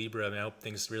luck to Libra. I mean, I hope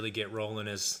things really get rolling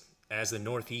as the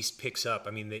Northeast picks up.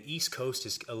 I mean, the East Coast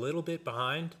is a little bit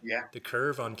behind the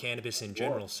curve on cannabis in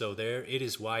general. So it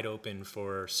is wide open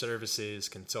for services,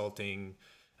 consulting,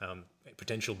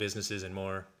 potential businesses, and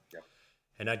more. Yep.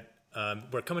 And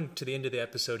We're coming to the end of the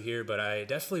episode here, but I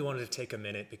definitely wanted to take a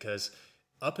minute because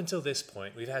up until this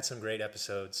point, we've had some great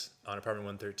episodes on Apartment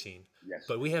 113. Yes.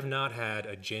 But we have not had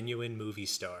a genuine movie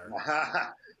star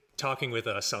talking with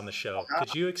us on the show.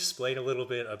 Could you explain a little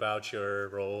bit about your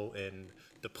role in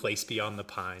The Place Beyond the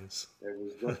Pines? It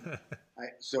was good.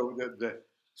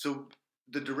 So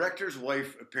the director's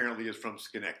wife apparently is from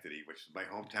Schenectady, which is my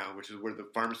hometown, which is where the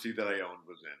pharmacy that I owned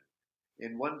was in.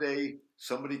 And one day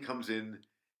somebody comes in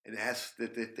and asks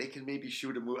that they can maybe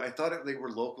shoot a movie. I thought they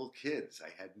were local kids. I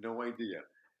had no idea.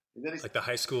 And then like the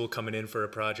high school coming in for a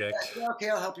project. Yeah, okay,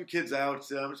 I'll help you kids out. I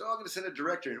said, I'm going to send a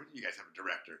director. You guys have a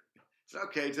director. I said,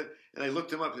 okay. And I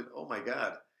looked him up and said, oh my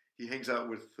God, he hangs out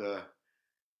with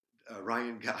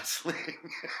Ryan Gosling.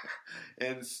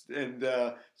 and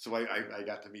so I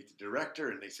got to meet the director,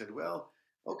 and they said, well,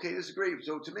 okay, this is great.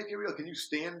 So to make it real, can you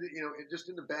stand, just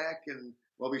in the back and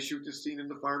while we shoot this scene in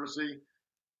the pharmacy?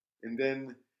 And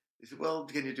then they said, well,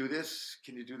 can you do this?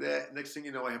 Can you do that? Next thing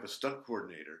you know, I have a stunt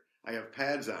coordinator. I have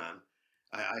pads on.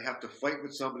 I have to fight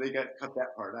with somebody. They cut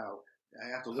that part out. I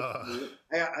have to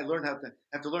I learned how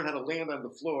to learn how to land on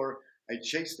the floor. I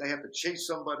have to chase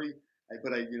somebody.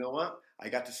 But you know what? I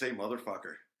got to say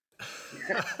motherfucker.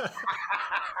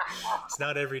 It's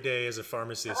not every day as a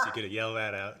pharmacist you get to yell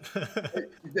that out.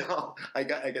 No, I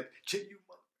got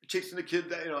chasing the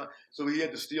kid. So he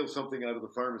had to steal something out of the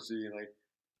pharmacy, and I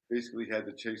basically had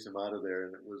to chase him out of there,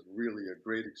 and it was really a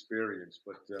great experience.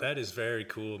 But that is very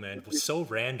cool, man. It was so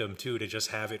random too to just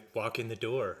have it walk in the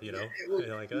door. You're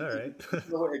like, all right.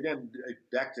 Again,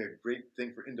 back to a great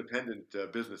thing for independent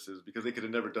businesses, because they could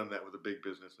have never done that with a big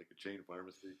business like a chain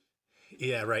pharmacy.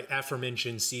 Yeah, right.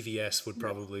 Aforementioned CVS would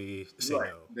probably say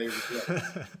no.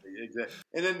 Exactly.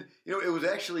 And then it was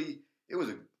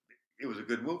a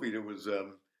good movie. It was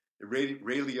Ray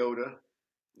Liotta.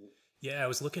 Yeah, I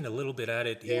was looking a little bit at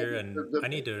it here, and I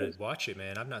need to watch it,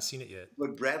 man. I've not seen it yet.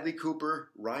 But Bradley Cooper,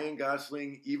 Ryan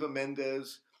Gosling, Eva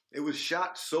Mendes. It was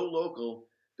shot so local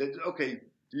that, okay,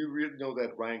 do you really know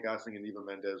that Ryan Gosling and Eva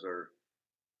Mendes are,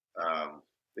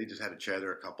 they just had a child,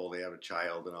 they're a couple, they have a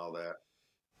child and all that.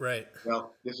 Right.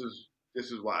 Well, this is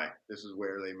why. This is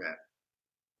where they met.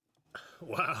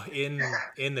 Wow.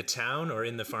 In the town or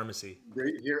in the pharmacy?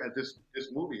 Right here at this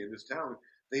movie in this town.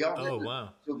 They all wow.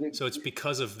 So it's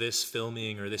because of this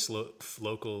filming or this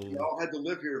local... They all had to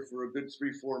live here for a good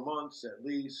 3-4 months at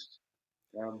least.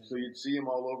 So you'd see them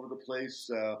all over the place.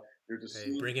 There's a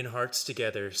scene... Bringing hearts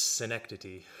together,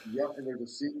 Schenectady. Yep, and there's a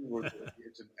scene where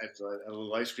it's a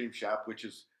little ice cream shop, which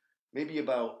is maybe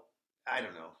about, I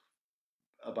don't know,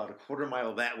 about a quarter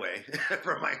mile that way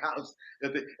from my house.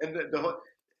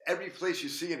 Every place you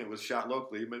see in it was shot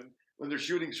locally. When they're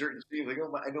shooting certain scenes, like,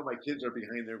 I know my kids are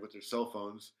behind there with their cell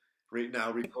phones right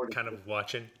now recording. Kind of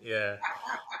watching, yeah.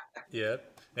 Yeah,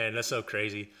 man, that's so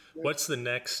crazy. What's the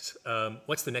next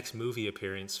movie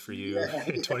appearance for you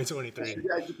in 2023?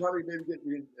 I should probably maybe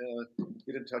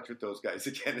get in touch with those guys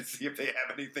again and see if they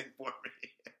have anything for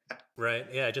me. Right,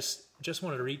 yeah, just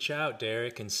wanted to reach out,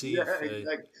 Derek, and see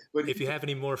if you have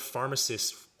any more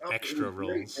pharmacist extra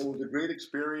roles. It was a great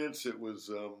experience. It was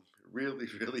really,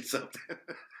 really something.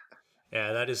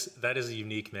 Yeah, that is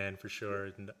unique, man, for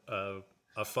sure, and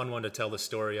a fun one to tell the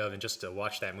story of, and just to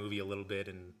watch that movie a little bit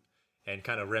and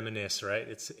kind of reminisce, right?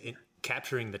 It's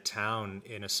capturing the town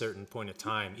in a certain point of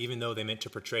time, even though they meant to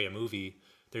portray a movie,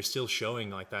 they're still showing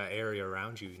like that area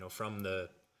around you, from the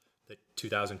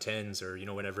 2010s or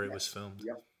whenever it was filmed.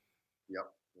 Yep.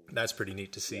 That's pretty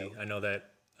neat to see. Yep. I know that.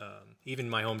 Even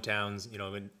my hometowns,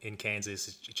 in Kansas,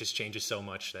 it just changes so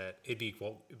much that it'd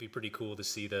be pretty cool to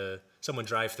see someone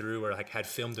drive through or had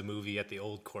filmed a movie at the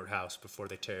old courthouse before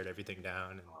they teared everything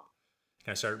down and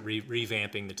kind of start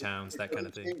revamping the towns, that kind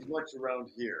of thing. It doesn't change much around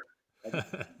here.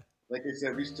 Like I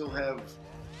said, we still have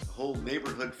a whole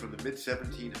neighborhood from the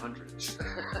mid-1700s.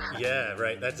 Yeah,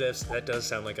 right. That does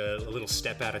sound like a little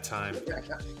step at a time.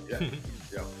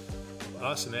 Yeah.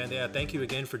 Awesome, man. Yeah, thank you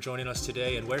again for joining us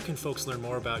today. And where can folks learn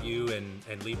more about you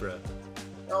and Libra?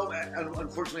 Oh,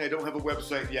 unfortunately, I don't have a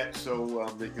website yet,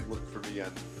 so they can look for me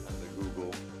on the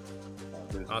Google.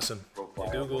 Awesome.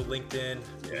 Google, LinkedIn,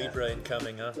 Libra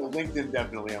incoming, huh? Well, LinkedIn,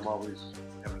 definitely. I'm always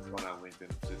having fun on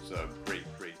LinkedIn. It's a great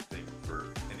thing for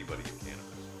anybody in cannabis.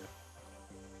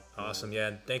 Awesome, yeah.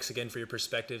 And thanks again for your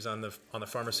perspectives on the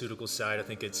pharmaceutical side. I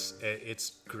think it's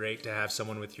great to have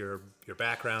someone with your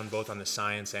background, both on the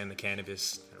science and the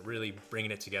cannabis, really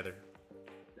bringing it together.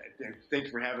 Thanks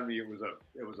for having me. It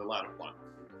was a lot of fun.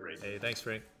 It was great. Hey, thanks,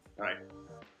 Frank. All right.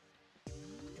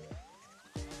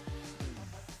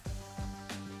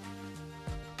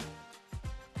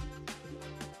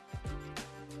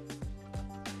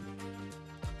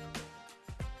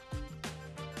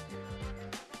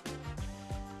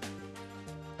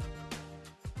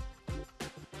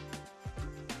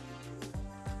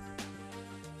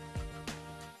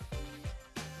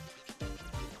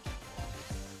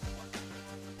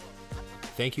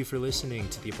 Thank you for listening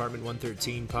to the Apartment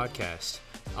 113 podcast.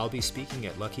 I'll be speaking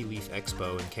at Lucky Leaf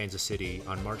Expo in Kansas City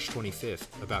on March 25th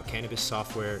about cannabis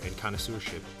software and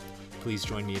connoisseurship. Please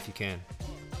join me if you can.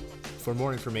 For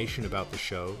more information about the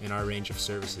show and our range of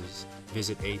services,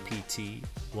 visit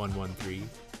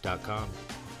apt113.com.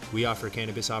 We offer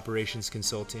cannabis operations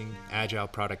consulting, agile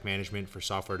product management for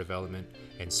software development,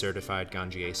 and certified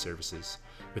Ganjier services.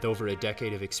 With over a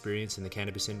decade of experience in the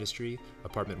cannabis industry,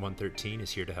 Apartment 113 is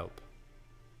here to help.